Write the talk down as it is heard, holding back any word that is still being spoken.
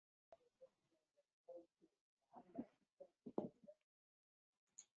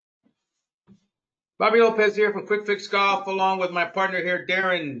Bobby Lopez here from Quick Fix Golf, along with my partner here,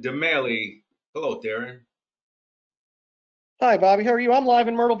 Darren DeMailey. Hello, Darren. Hi, Bobby. How are you? I'm live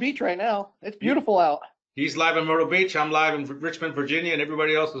in Myrtle Beach right now. It's He, beautiful out. he's live in Myrtle Beach. I'm live in Richmond, Virginia, and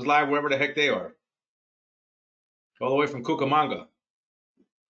everybody else is live wherever the heck they are. All the way from Cucamonga.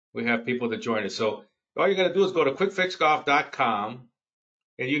 We have people that join us. So all you got to do is go to quickfixgolf.com,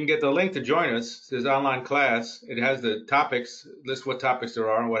 and you can get the link to join us. This online class. It has the topics, list what topics there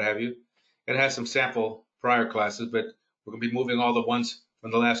are and what have you. It has some sample prior classes, but we're going to be moving all the ones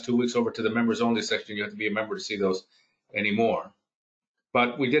from the last 2 weeks over to the members only section. You have to be a member to see those anymore.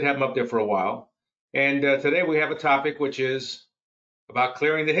 But we did have them up there for a while. And today we have a topic which is about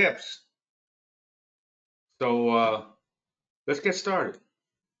clearing the hips. So let's get started.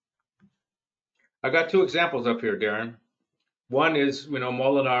 I got two examples up here, Darren. One is,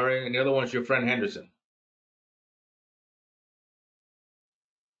 Molinari, and the other one is your friend Henderson.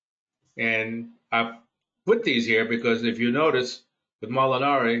 And I put these here because if you notice with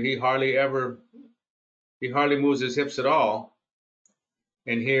Molinari, he hardly moves his hips at all.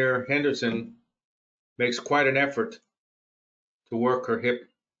 And here Henderson makes quite an effort to work her hip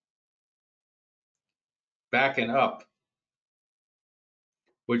back and up,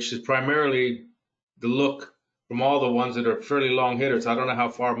 which is primarily the look from all the ones that are fairly long hitters. I don't know how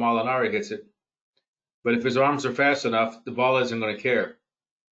far Molinari hits it, but if his arms are fast enough, the ball isn't going to care.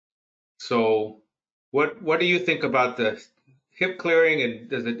 So what do you think about the hip clearing,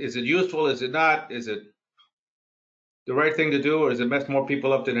 and is it useful? Is it not? Is it the right thing to do, or does it mess more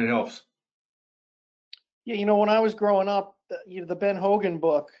people up than it helps? Yeah, when I was growing up, the Ben Hogan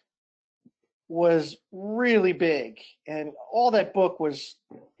book was really big, and all that book was,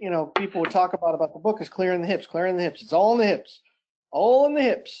 people would talk about the book is clearing the hips, clearing the hips. It's all in the hips, all in the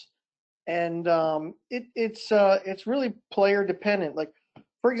hips, and it's really player dependent. Like,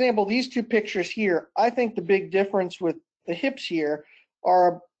 for example, these two pictures here, I think the big difference with the hips here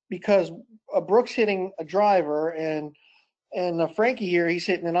are because Brooks hitting a driver and Frankie here, he's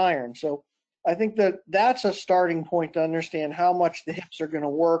hitting an iron. So I think that's a starting point to understand how much the hips are going to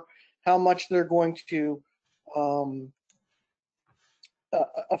work, how much they're going to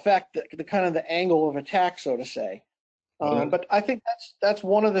affect the kind of the angle of attack, so to say. But I think that's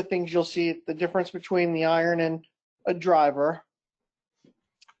one of the things you'll see, the difference between the iron and a driver.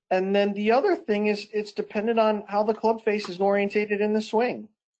 And then the other thing is it's dependent on how the club face is orientated in the swing.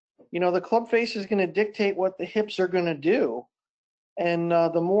 The club face is going to dictate what the hips are going to do. And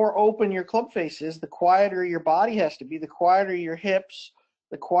the more open your club face is, the quieter your body has to be, the quieter your hips,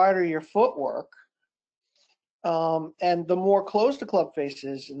 the quieter your footwork. And the more closed the club face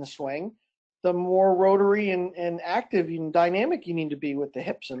is in the swing, the more rotary and active and dynamic you need to be with the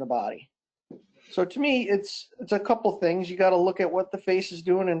hips and the body. So to me, it's a couple things. You got to look at what the face is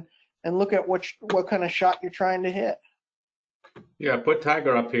doing and look at what kind of shot you're trying to hit. Yeah, put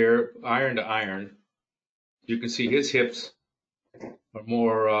Tiger up here, iron to iron. You can see his hips are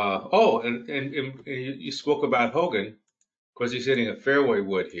more. And you spoke about Hogan, because he's hitting a fairway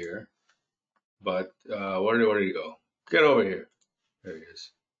wood here. But where did he go? Get over here. There he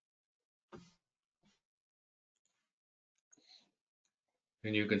is.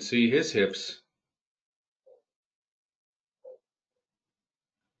 And you can see his hips.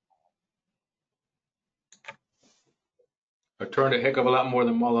 Are turned a heck of a lot more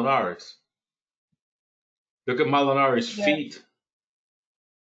than Molinari's. Look at Molinari's feet.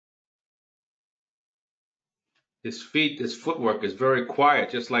 His feet, his footwork is very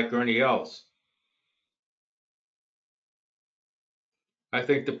quiet, just like Ernie Els. I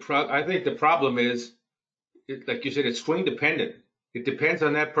think the problem is, like you said, it's swing dependent. It depends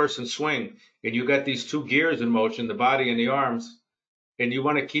on that person's swing, and you got these two gears in motion, the body and the arms, and you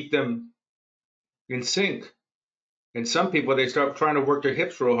want to keep them in sync. And some people, they start trying to work their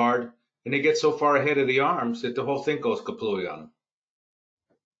hips real hard, and they get so far ahead of the arms that the whole thing goes kaplooey on them.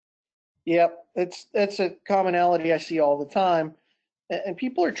 Yep, it's a commonality I see all the time, and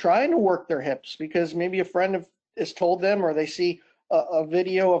people are trying to work their hips because maybe a friend has told them, or they see a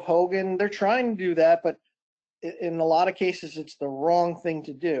video of Hogan. They're trying to do that, but in a lot of cases, it's the wrong thing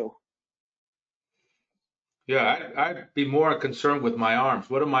to do. Yeah, I'd be more concerned with my arms.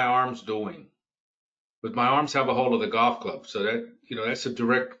 What are my arms doing? But my arms have a hold of the golf club, so that's a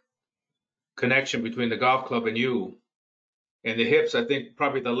direct connection between the golf club and you. And the hips, I think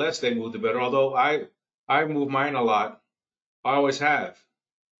probably the less they move, the better. Although I move mine a lot, I always have.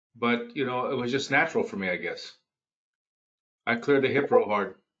 But it was just natural for me, I guess. I cleared the hip real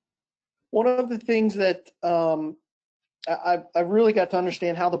hard. One of the things that I've really got to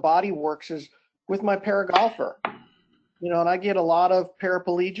understand how the body works is with my paragolfer. And I get a lot of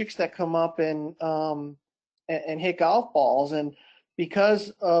paraplegics that come up and hit golf balls, and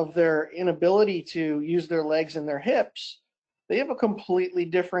because of their inability to use their legs and their hips, they have a completely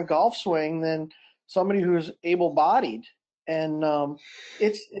different golf swing than somebody who's able-bodied. And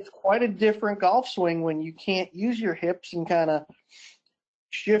it's quite a different golf swing when you can't use your hips and kind of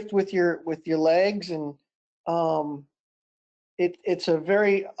shift with your legs, and it's a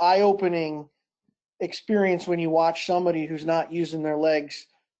very eye-opening experience when you watch somebody who's not using their legs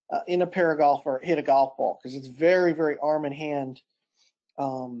in a pair of golf or hit a golf ball, because it's very, very arm and hand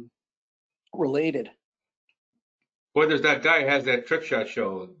related. Boy, there's that guy who has that trick shot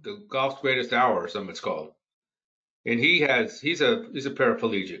show, the Golf's Greatest Hour or something it's called, and he's a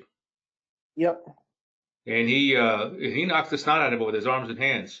paraplegic, Yep. and he knocks the snot out of it with his arms and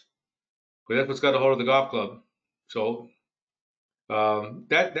hands, but that's what's got a hold of the golf club. So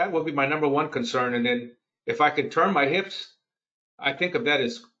that would be my number one concern. And then if I can turn my hips, I think of that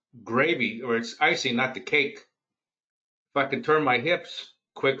as gravy, or it's icing, not the cake. If I can turn my hips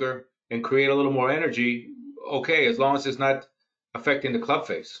quicker and create a little more energy, okay, as long as it's not affecting the club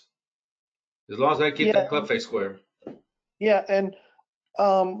face. As long as I keep that club face square. Yeah, and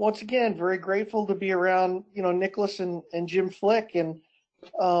once again, very grateful to be around, Nicklaus and Jim Flick. And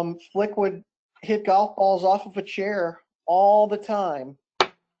Flick would hit golf balls off of a chair all the time to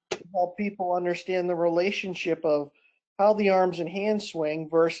help people understand the relationship of how the arms and hands swing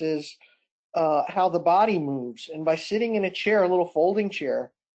versus how the body moves. And by sitting in a chair, a little folding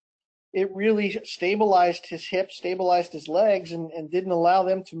chair, it really stabilized his hips, stabilized his legs, and didn't allow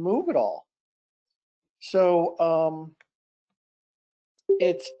them to move at all. So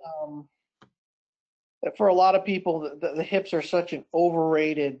it's for a lot of people, the hips are such an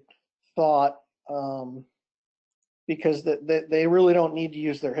overrated thought, because they really don't need to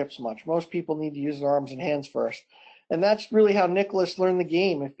use their hips much. Most people need to use their arms and hands first. And that's really how Nicklaus learned the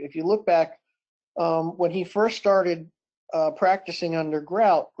game. If you look back, when he first started practicing under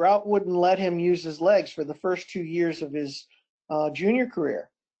Grout wouldn't let him use his legs for the first 2 years of his junior career.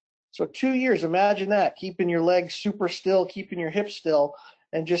 So 2 years, imagine that, keeping your legs super still, keeping your hips still,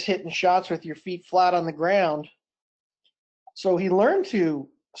 and just hitting shots with your feet flat on the ground. So he learned to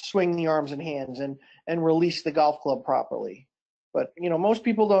swing the arms and hands and release the golf club properly. But, most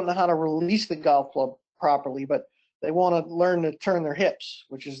people don't know how to release the golf club properly, but they want to learn to turn their hips,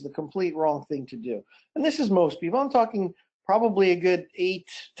 which is the complete wrong thing to do. And this is most people. I'm talking probably a good 8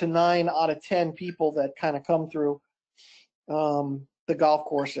 to 9 out of 10 people that kind of come through the golf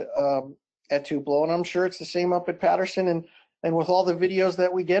course at Tupelo. And I'm sure it's the same up at Patterson and with all the videos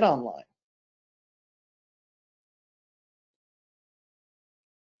that we get online.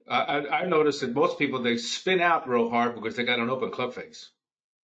 I noticed that most people, they spin out real hard because they got an open club face.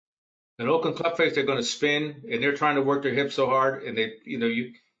 An open club face, they're going to spin, and they're trying to work their hips so hard, and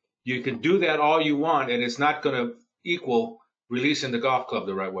you can do that all you want, and it's not going to equal releasing the golf club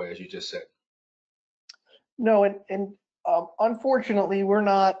the right way, as you just said. No, and unfortunately, you and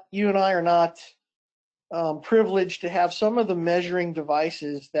I are not privileged to have some of the measuring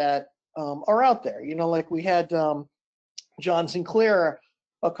devices that are out there. Like we had John Sinclair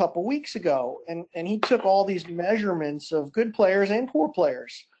a couple weeks ago, and he took all these measurements of good players and poor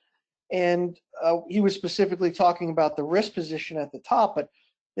players. And he was specifically talking about the wrist position at the top, but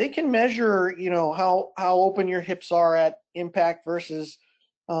they can measure, how open your hips are at impact versus,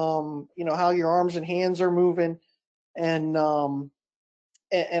 how your arms and hands are moving. And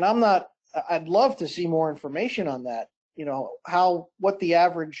I'd love to see more information on that, what the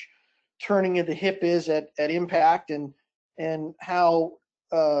average turning of the hip is at impact, and how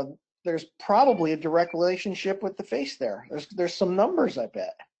there's probably a direct relationship with the face there. There's some numbers, I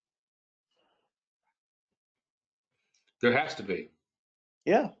bet. There has to be.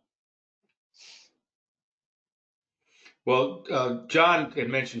 Yeah. Well, John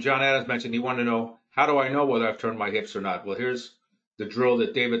Adams mentioned he wanted to know, how do I know whether I've turned my hips or not? Well, here's the drill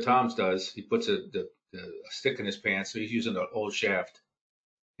that David Toms does. He puts a stick in his pants, so he's using an old shaft.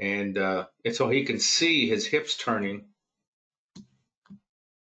 And it's so he can see his hips turning.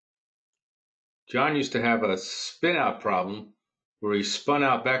 John used to have a spin out problem where he spun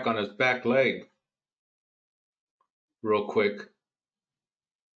out back on his back leg real quick,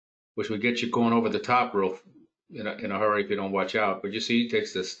 which would get you going over the top in a hurry if you don't watch out. But you see, he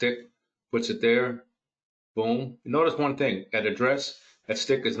takes the stick, puts it there, boom. Notice one thing, at address, that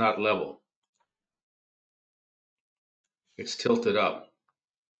stick is not level. It's tilted up.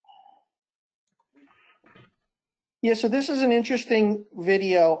 Yeah, so this is an interesting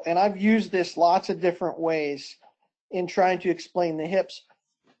video, and I've used this lots of different ways in trying to explain the hips.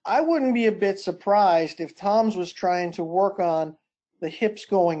 I wouldn't be a bit surprised if Tom's was trying to work on the hips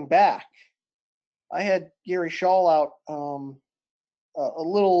going back. I had Gary Shaw out a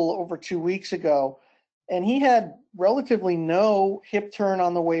little over 2 weeks ago, and he had relatively no hip turn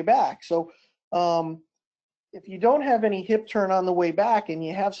on the way back. So if you don't have any hip turn on the way back and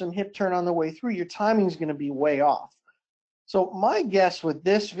you have some hip turn on the way through, your timing is going to be way off. So my guess with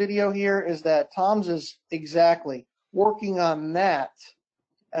this video here is that Tom's is exactly working on that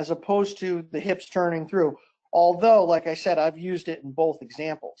as opposed to the hips turning through. Although, like I said, I've used it in both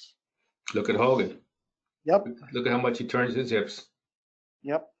examples. Look at Hogan. Yep. Look at how much he turns his hips.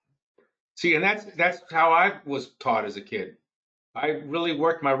 Yep. See, and that's how I was taught as a kid. I really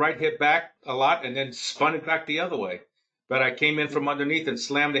worked my right hip back a lot and then spun it back the other way. But I came in from underneath and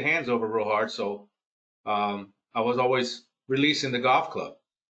slammed the hands over real hard, so I was always releasing the golf club.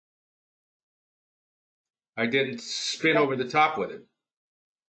 I didn't spin over the top with it.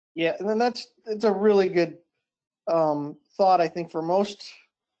 Yeah, and then it's a really good thought, I think, for most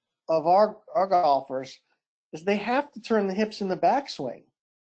of our golfers, is they have to turn the hips in the backswing,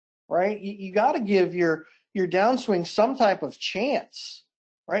 right? You got to give your downswing some type of chance,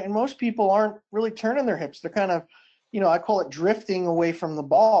 right? And most people aren't really turning their hips. They're kind of, I call it drifting away from the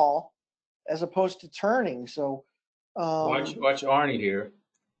ball as opposed to turning. So Watch Arnie here.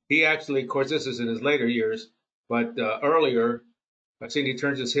 He actually, of course, this is in his later years, but earlier, I've seen he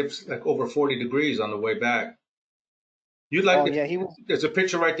turns his hips like over 40 degrees on the way back. You'd like to, yeah, he was. There's a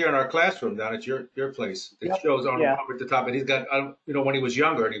picture right there in our classroom down at your place that shows Arnold Palmer at the top, and he's got, when he was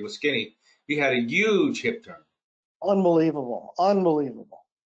younger and he was skinny, he had a huge hip turn. Unbelievable.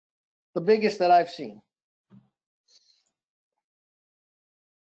 The biggest that I've seen.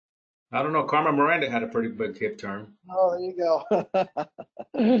 I don't know. Carmen Miranda had a pretty big hip turn. Oh, there you go.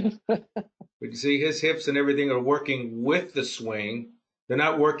 But you see, his hips and everything are working with the swing. They're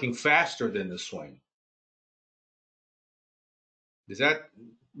not working faster than the swing. Does that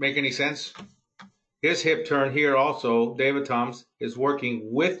make any sense? His hip turn here also, David Toms, is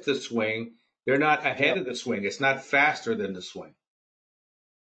working with the swing. They're not ahead of the swing. It's not faster than the swing.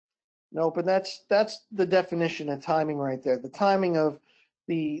 Nope, and that's the definition of timing right there. The timing of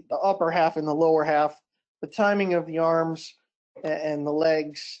the upper half and the lower half, the timing of the arms and the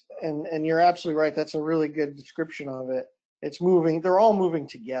legs, and you're absolutely right. That's a really good description of it. It's moving. They're all moving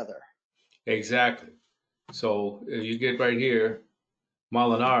together. Exactly. So you get right here,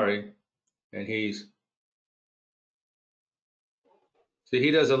 Molinari, and he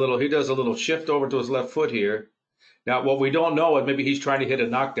does a little shift over to his left foot here. Now, what we don't know is maybe he's trying to hit a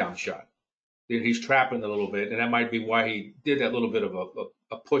knockdown shot. He's trapping a little bit, and that might be why he did that little bit of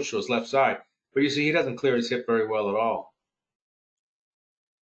a push to his left side. But you see, he doesn't clear his hip very well at all.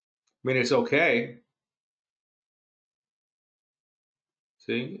 I mean, it's okay.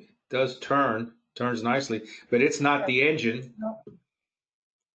 See, it does turns nicely, but it's not the engine.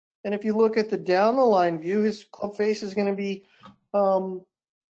 And if you look at the down the line view, his club face is going to be on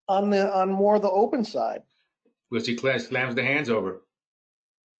more the open side. Because he slams the hands over.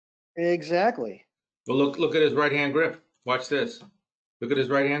 Exactly. Well, look at his right hand grip. Watch this. Look at his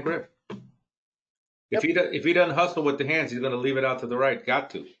right hand grip. Yep. If he doesn't hustle with the hands, he's going to leave it out to the right. Got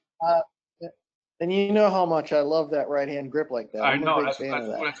to. And you know how much I love that right hand grip like that. I know.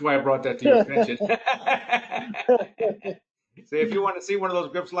 That's why I brought that to your attention. So if you want to see one of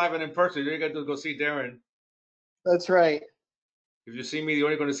those grips live and in person, you got to go see Darren. That's right. If you see me, you're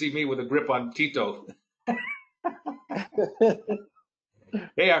only going to see me with a grip on Tito.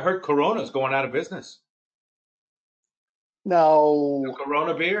 Hey, I heard Corona's going out of business. No. The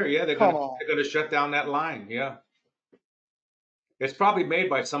Corona beer, yeah, they're going to shut down that line. Yeah, it's probably made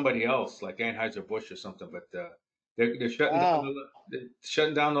by somebody else, like Anheuser-Busch or something. But they're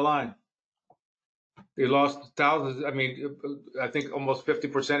shutting down the line. They lost thousands. I mean, I think almost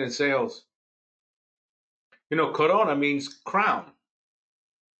 50% in sales. Corona means crown.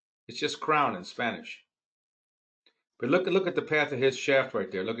 It's just crown in Spanish. But look at the path of his shaft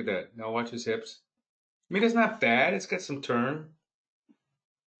right there. Look at that. Now watch his hips. I mean, it's not bad. It's got some turn.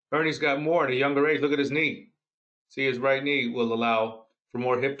 Ernie's got more at a younger age. Look at his knee. See, his right knee will allow for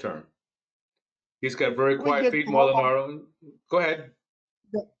more hip turn. He's got very quiet feet, Molinaro. Go ahead.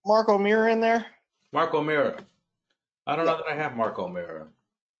 Mark O'Meara in there? Mark O'Meara. I don't know that I have Mark O'Meara.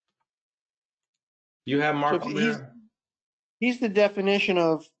 You have Mark O'Meara? He's the definition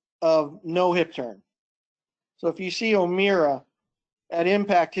of no hip turn. So if you see O'Meara at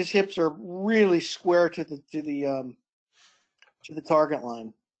impact, his hips are really square to the target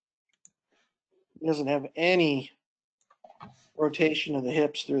line. He doesn't have any rotation of the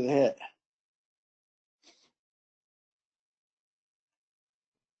hips through the hit.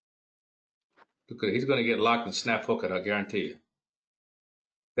 Look at it. He's going to get locked and snap hook it, I guarantee you.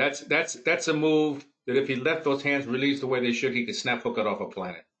 That's a move that if he left those hands released the way they should, he could snap hook it off a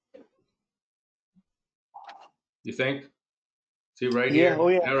planet. You think? See right here? Oh,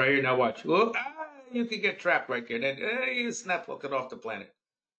 yeah. Now right here, now watch. Well, you could get trapped right there. Then you snap hook it off the planet.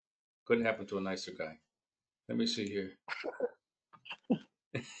 Couldn't happen to a nicer guy. Let me see here.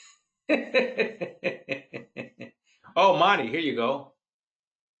 Oh, Monty, here you go.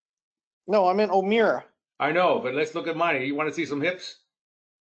 No, I meant O'Meara. I know, but let's look at Monty. You want to see some hips?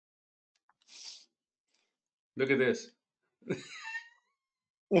 Look at this.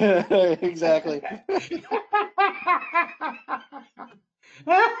 Exactly.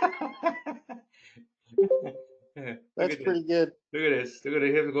 That's pretty good. Look at this. Look at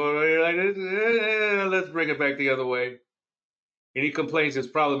the hips going like this. Let's bring it back the other way. And he complains his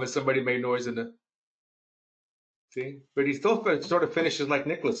problem is somebody made noise in the. See? But he still sort of finishes like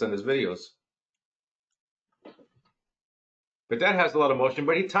Nicklaus in his videos. But that has a lot of motion,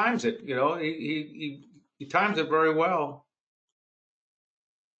 but he times it, you know, he times it very well.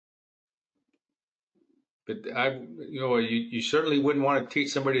 But you certainly wouldn't want to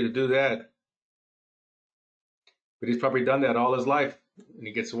teach somebody to do that. But he's probably done that all his life, and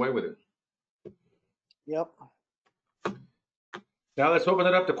he gets away with it. Yep. Now let's open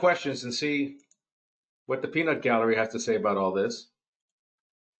it up to questions and see what the peanut gallery has to say about all this.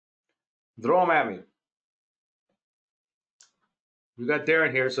 Throw them at me. We got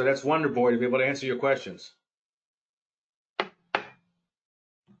Darren here, so that's Wonder Boy to be able to answer your questions.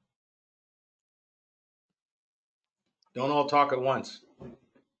 Don't all talk at once.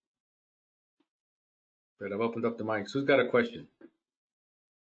 But I've opened up the mics. Who's got a question?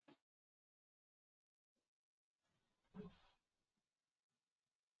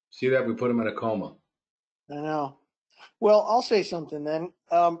 See that? We put him in a coma. I know. Well, I'll say something then.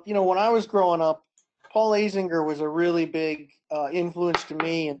 When I was growing up, Paul Azinger was a really big influence to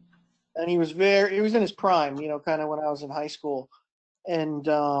me, and he was in his prime, kind of when I was in high school. And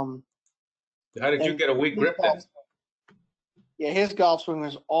how did you get a weak grip then? Yeah, his golf swing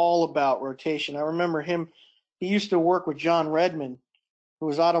was all about rotation. I remember he used to work with John Redmond, who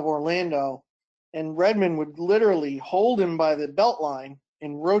was out of Orlando, and Redmond would literally hold him by the belt line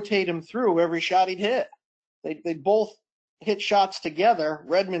and rotate him through every shot he'd hit. They'd both hit shots together,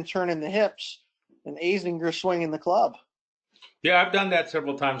 Redmond turning the hips, and Azinger swinging the club. Yeah, I've done that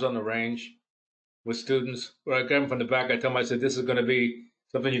several times on the range with students. Where I get them from the back, I tell them, I said, this is going to be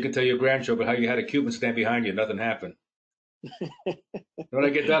something you can tell your grandchildren, how you had a Cuban stand behind you, nothing happened. When I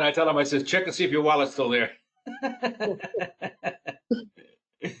get done, I tell them, I said, check and see if your wallet's still there.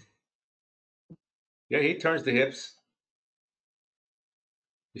 Yeah, he turns the hips.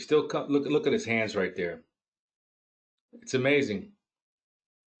 He still look at his hands right there. It's amazing.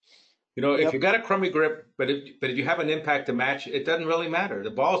 If you got a crummy grip, but if you have an impact to match, it doesn't really matter. The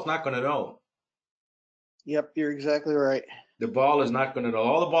ball's not going to know. Yep, you're exactly right. The ball is not going to know.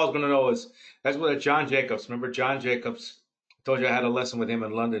 All the ball's going to know is that's what John Jacobs. Remember John Jacobs? I told you I had a lesson with him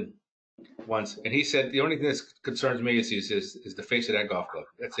in London once, and he said the only thing that concerns me is the face of that golf club.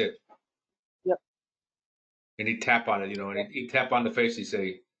 That's it. Yep. And he'd tap on it, and he'd tap on the face. He'd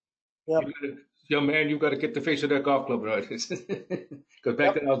say, "Yep, young man, you got to get the face of that golf club right." Because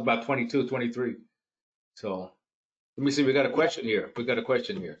back then I was about 22, 23. So let me see. We got a question here.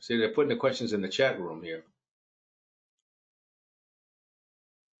 See, they're putting the questions in the chat room here.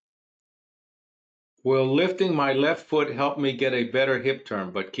 Will lifting my left foot help me get a better hip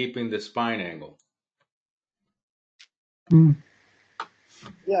turn, but keeping the spine angle?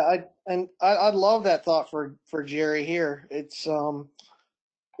 Yeah, I'd love that thought for Jerry here. It's going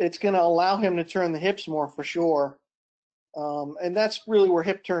to allow him to turn the hips more for sure, and that's really where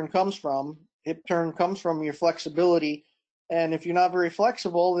hip turn comes from. Hip turn comes from your flexibility, and if you're not very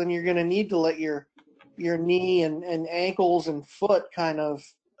flexible, then you're going to need to let your knee and ankles and foot kind of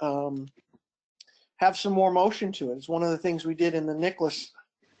have some more motion to it. It's one of the things we did in the Nicklaus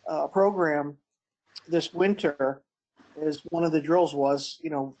program this winter. Is one of the drills was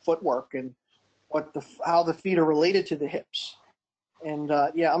footwork and how the feet are related to the hips. And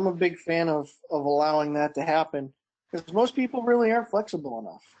I'm a big fan of allowing that to happen because most people really aren't flexible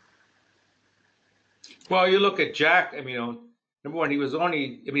enough. Well, you look at Jack. Number one, he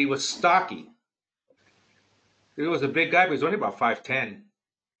was stocky. He was a big guy, but he was only about 5'10".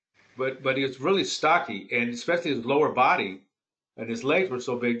 But he was really stocky, and especially his lower body and his legs were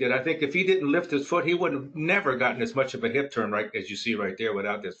so big that I think if he didn't lift his foot, he would have never gotten as much of a hip turn right as you see right there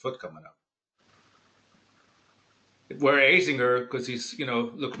without his foot coming up. Where Azinger, because he's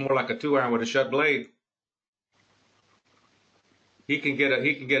looks more like a 2-iron with a shut blade, he can get a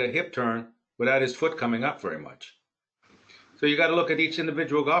hip turn without his foot coming up very much. So you got to look at each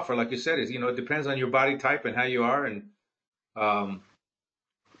individual golfer, like you said, is it depends on your body type and how you are, and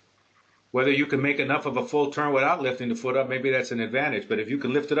whether you can make enough of a full turn without lifting the foot up. Maybe that's an advantage. But if you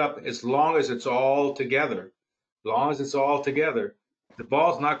can lift it up, as long as it's all together, the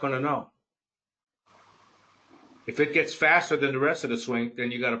ball's not going to know. If it gets faster than the rest of the swing, then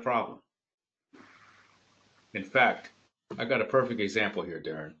you got a problem. In fact, I got a perfect example here,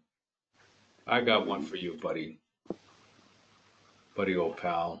 Darren. I got one for you, buddy. Buddy, old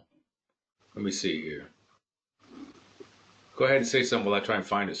pal. Let me see here. Go ahead and say something while I try and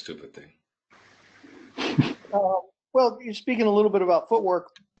find this stupid thing. Well, you're speaking a little bit about footwork.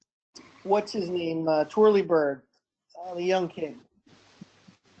 What's his name? Twirly Bird, the young kid.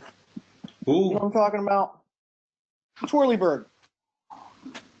 Who? You know what I'm talking about? Twirly Bird.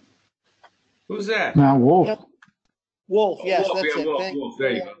 Who's that? Now, Wolf. Yep. Wolf, yes, Wolf, that's yeah, it. Wolf,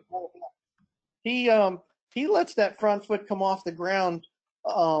 there you go. He lets that front foot come off the ground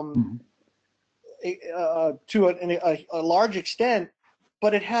to a large extent,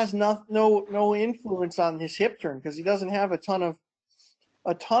 but it has no influence on his hip turn because he doesn't have a ton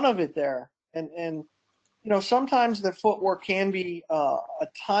of it there. And sometimes the footwork can be a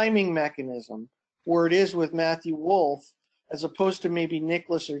timing mechanism, where it is with Matthew Wolf, as opposed to maybe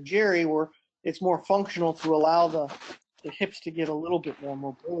Nicklaus or Jerry, where it's more functional to allow the hips to get a little bit more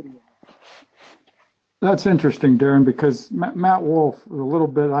mobility. That's interesting, Darren, because Matt Wolf, a little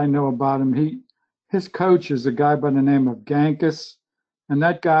bit I know about him, his coach is a guy by the name of Gankus, and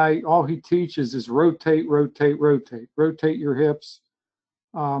that guy, all he teaches is rotate, rotate, rotate, rotate your hips.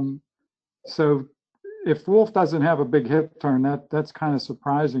 So if Wolf doesn't have a big hip turn, that's kind of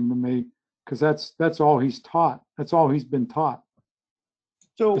surprising to me, because that's all he's taught. That's all he's been taught.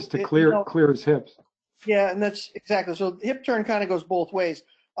 So just to clear his hips. Yeah, and that's exactly. So hip turn kind of goes both ways.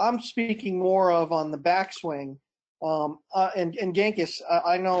 I'm speaking more of on the backswing, and Gankus,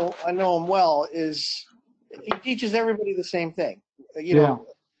 I know him well. He teaches everybody the same thing.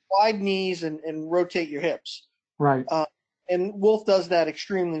 Wide knees and rotate your hips. Right. And Wolf does that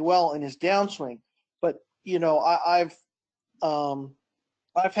extremely well in his downswing. But I've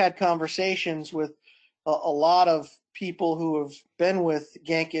had conversations with a lot of people who have been with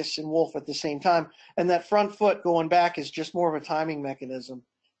Gankus and Wolf at the same time, and that front foot going back is just more of a timing mechanism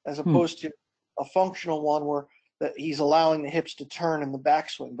as opposed to a functional one where that he's allowing the hips to turn in the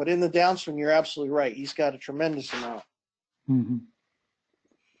backswing. But in the downswing, you're absolutely right. He's got a tremendous amount. Mm-hmm.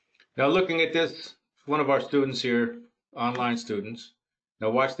 Now, looking at this, one of our students here, online students.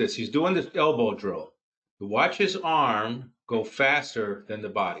 Now watch this. He's doing this elbow drill. Watch his arm go faster than the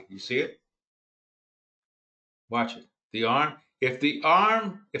body. You see it? Watch it. The arm. If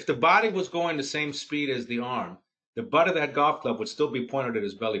the body was going the same speed as the arm, the butt of that golf club would still be pointed at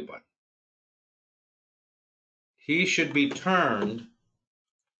his belly button. He should be turned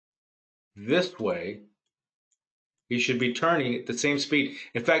this way. He should be turning at the same speed.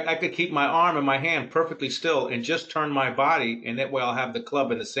 In fact, I could keep my arm and my hand perfectly still and just turn my body, and that way I'll have the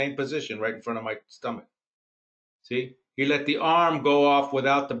club in the same position right in front of my stomach. See? He let the arm go off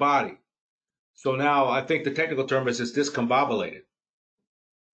without the body. So now I think the technical term is it's discombobulated.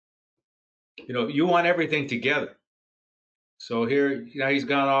 You want everything together. So here, now he's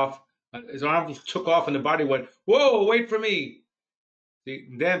gone off. His arm took off and the body went, whoa, wait for me. See,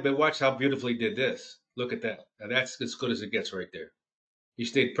 but watch how beautifully he did this. Look at that. Now that's as good as it gets right there. He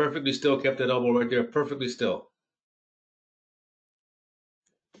stayed perfectly still, kept that elbow right there, perfectly still.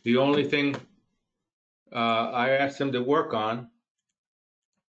 The only thing I asked him to work on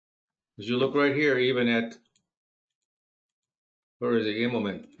is you look right here, even at, where is he?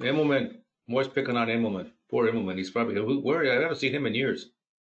 Immelman. I'm always picking on Immelman. Poor Immelman. He's probably, where? I haven't seen him in years.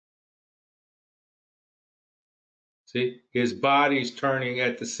 See, his body's turning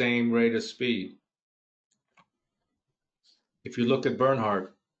at the same rate of speed. If you look at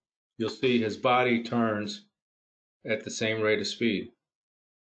Bernhardt, you'll see his body turns at the same rate of speed.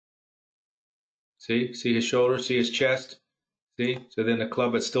 See his shoulder, see his chest, see? So then the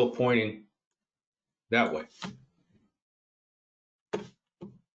club is still pointing that way.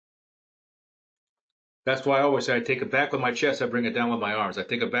 That's why I always say I take it back with my chest, I bring it down with my arms. I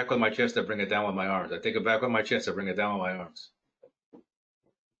take it back with my chest, I bring it down with my arms. I take it back with my chest, I bring it down with my arms.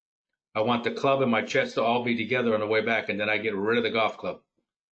 I want the club and my chest to all be together on the way back, and then I get rid of the golf club.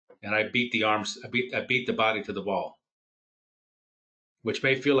 And I beat the arms, I beat the body to the ball. Which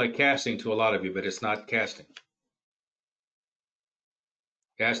may feel like casting to a lot of you, but it's not casting.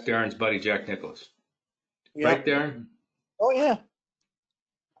 Ask Darren's buddy, Jack Nicklaus. Yep. Right, Darren? Oh, yeah.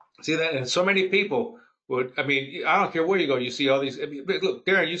 See that? And so many people Well, I mean, I don't care where you go. You see all these. I mean, look,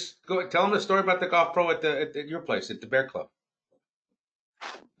 Darren, go tell them the story about the golf pro at your place at the Bear Club.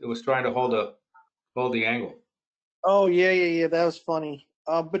 It was trying to hold the angle. Oh yeah. That was funny.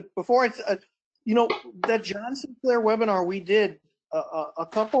 But before you know, that John Sinclair webinar we did a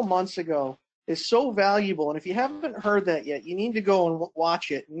couple months ago is so valuable. And if you haven't heard that yet, you need to go and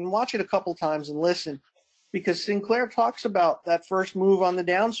watch it, and watch it a couple times and listen, because Sinclair talks about that first move on the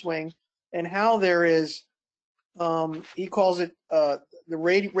downswing and how there is, he calls it the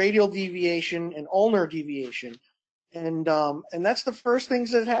radial deviation and ulnar deviation. And that's the first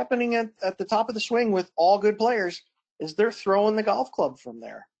things that's happening at the top of the swing with all good players is they're throwing the golf club from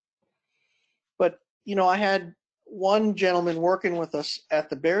there. But, you know, I had one gentleman working with us at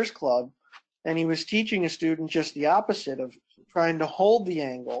the Bears Club, and he was teaching a student just the opposite of trying to hold the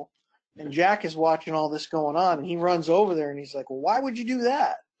angle. And Jack is watching all this going on, and he runs over there, and he's like, well, why would you do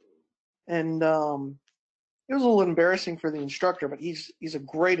that? And it was a little embarrassing for the instructor, but he's a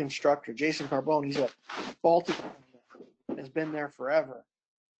great instructor. Jason Carbone, he's at Baltimore, has been there forever.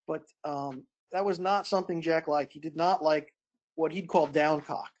 But that was not something Jack liked. He did not like what he'd call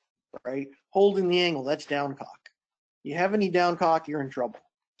downcock, right? Holding the angle, that's downcock. You have any downcock, you're in trouble.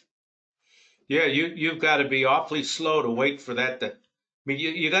 Yeah, you've got to be awfully slow to wait for that. I mean,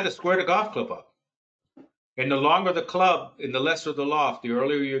 you got to square the golf club up. And the longer the club and the lesser the loft, the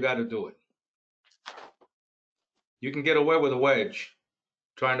earlier you got to do it. You can get away with a wedge,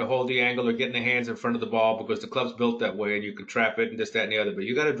 trying to hold the angle or getting the hands in front of the ball because the club's built that way and you can trap it and this, that, and the other. But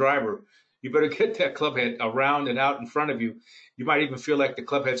you got a driver, you better get that club head around and out in front of you. You might even feel like the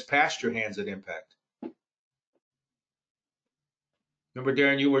club head's past your hands at impact. Remember,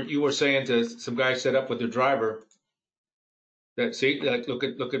 Darren, you were saying to some guys set up with their driver that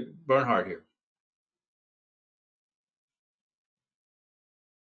look at Bernhard here.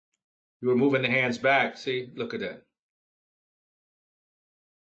 You were moving the hands back. See, look at that.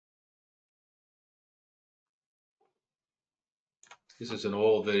 This is an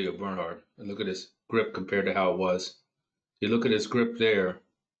old video of Bernhard. And look at his grip compared to how it was. You look at his grip there.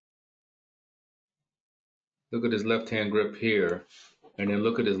 Look at his left-hand grip here. And then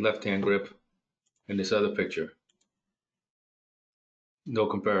look at his left-hand grip in this other picture. No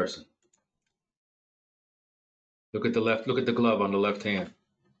comparison. Look at the glove on the left hand.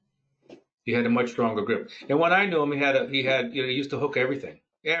 He had a much stronger grip. And when I knew him, he used to hook everything.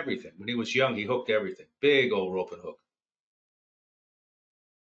 Everything. When he was young, he hooked everything. Big old rope and hook.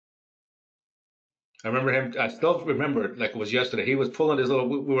 I remember him. I still remember it like it was yesterday. He was pulling his little.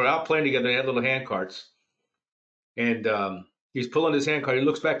 We were out playing together. They had little hand carts, and he's pulling his hand cart. He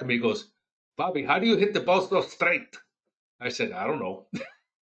looks back at me. He goes, "Bobby, how do you hit the ball so straight?" I said, "I don't know."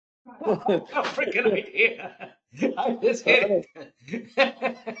 No freaking idea. I just hit it.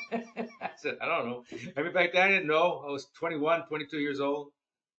 I said, "I don't know." I mean, back then I didn't know. I was 21, 22 years old.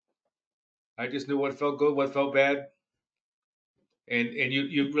 I just knew what felt good, what felt bad. And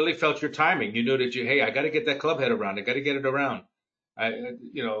you really felt your timing. You knew that hey, I got to get that club head around. I got to get it around.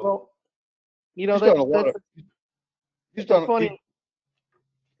 Well, he's done a lot of. He's done funny.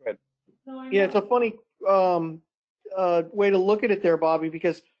 Go ahead. Yeah, it's a funny way to look at it there, Bobby,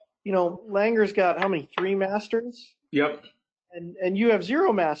 because Langer's got how many? 3 masters. Yep. And you have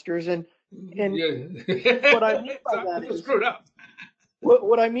 0 masters, and yeah. What I mean by that is screwed up.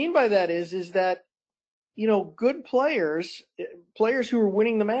 What I mean by that is that good players who are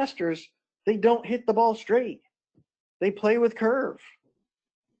winning the Masters, they don't hit the ball straight. They play with curve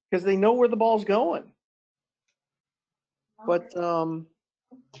because they know where the ball's going. But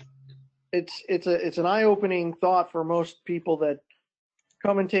it's an eye-opening thought for most people that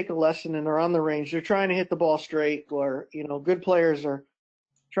come and take a lesson and are on the range. They're trying to hit the ball straight, or good players are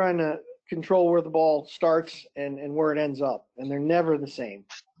trying to control where the ball starts and where it ends up, and they're never the same.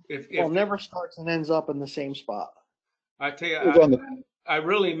 Ball never starts and ends up in the same spot. I tell you, I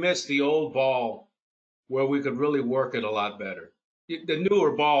really miss the old ball where we could really work it a lot better. The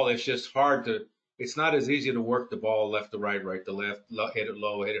newer ball is just hard to. It's not as easy to work the ball left to right, right to left, hit it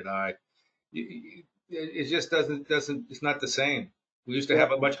low, hit it high. It just doesn't. It's not the same. We used to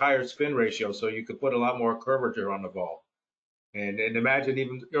have a much higher spin ratio, so you could put a lot more curvature on the ball. And imagine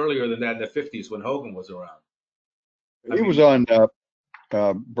even earlier than that in the 50s when Hogan was around. He was on.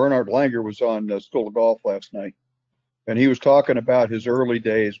 Bernhard Langer was on School of Golf last night, and he was talking about his early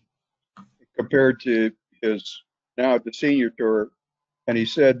days compared to his now at the senior tour. And he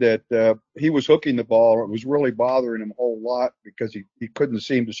said that he was hooking the ball. It was really bothering him a whole lot because he couldn't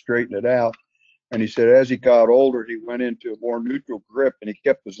seem to straighten it out. And he said as he got older, he went into a more neutral grip and he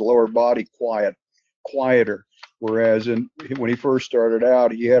kept his lower body quieter. Whereas when he first started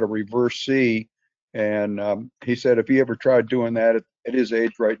out, he had a reverse C And he said if he ever tried doing that at his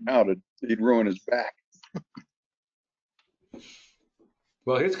age right now, he'd ruin his back.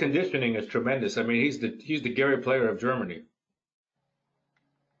 Well, his conditioning is tremendous. I mean, he's the Gary Player of Germany.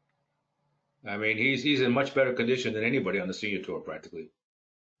 I mean, he's in much better condition than anybody on the senior tour practically.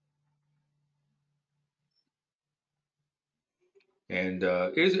 And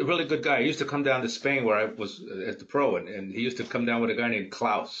he's a really good guy. He used to come down to Spain where I was as the pro, and he used to come down with a guy named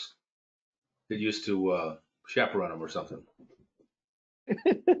Klaus that used to chaperone him or something.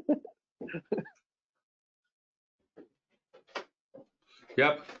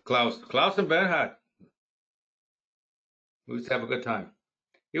 Yep, Klaus and Bernhard. We used to have a good time.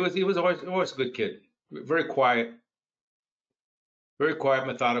 He was always a good kid. Very quiet,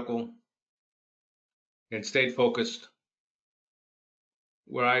 methodical, and stayed focused.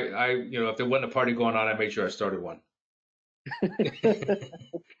 Where I if there wasn't a party going on, I made sure I started one.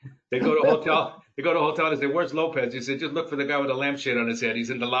 They go to a hotel. They go to a hotel and say, "Where's Lopez?" He said, "Just look for the guy with a lampshade on his head. He's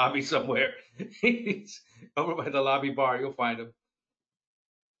in the lobby somewhere. He's over by the lobby bar. You'll find him."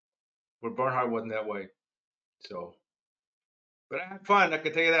 Where Bernhard wasn't that way. So, but I had fun. I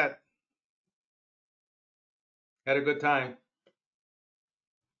can tell you that. Had a good time.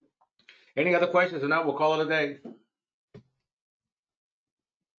 Any other questions? Or not, we'll call it a day.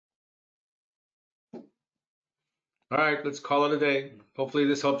 All right, let's call it a day. Hopefully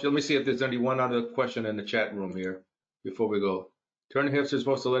this helps you. Let me see if there's only one other question in the chat room here before we go. Turn hips are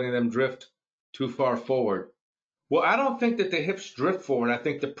supposed to letting them drift too far forward. Well, I don't think that the hips drift forward. I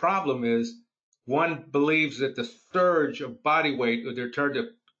think the problem is one believes that the surge of body weight or their turn to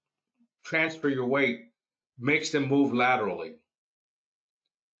transfer your weight makes them move laterally.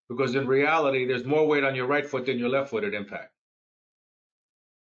 Because in reality, there's more weight on your right foot than your left foot at impact.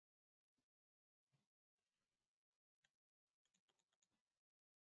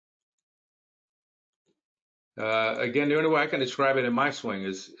 Again, the only way I can describe it in my swing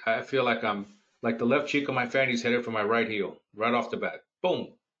is I feel like I'm like the left cheek of my fanny's headed for my right heel, right off the bat. Boom.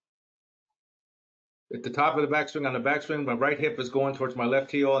 At the top of the backswing, on the backswing, my right hip is going towards my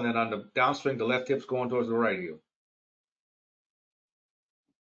left heel, and then on the downswing, the left hip's going towards the right heel.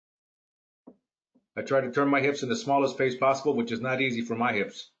 I try to turn my hips in the smallest space possible, which is not easy for my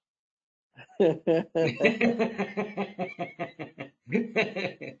hips.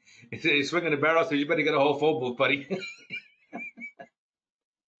 He's swinging the barrel, so you better get a whole phone booth, buddy.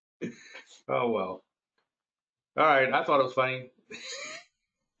 Oh, well. All right. I thought it was funny.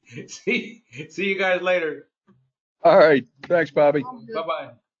 See you guys later. All right. Thanks, Bobby.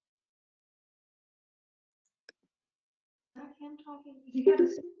 Bye-bye. You got to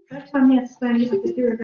touch on that, so you have to do it.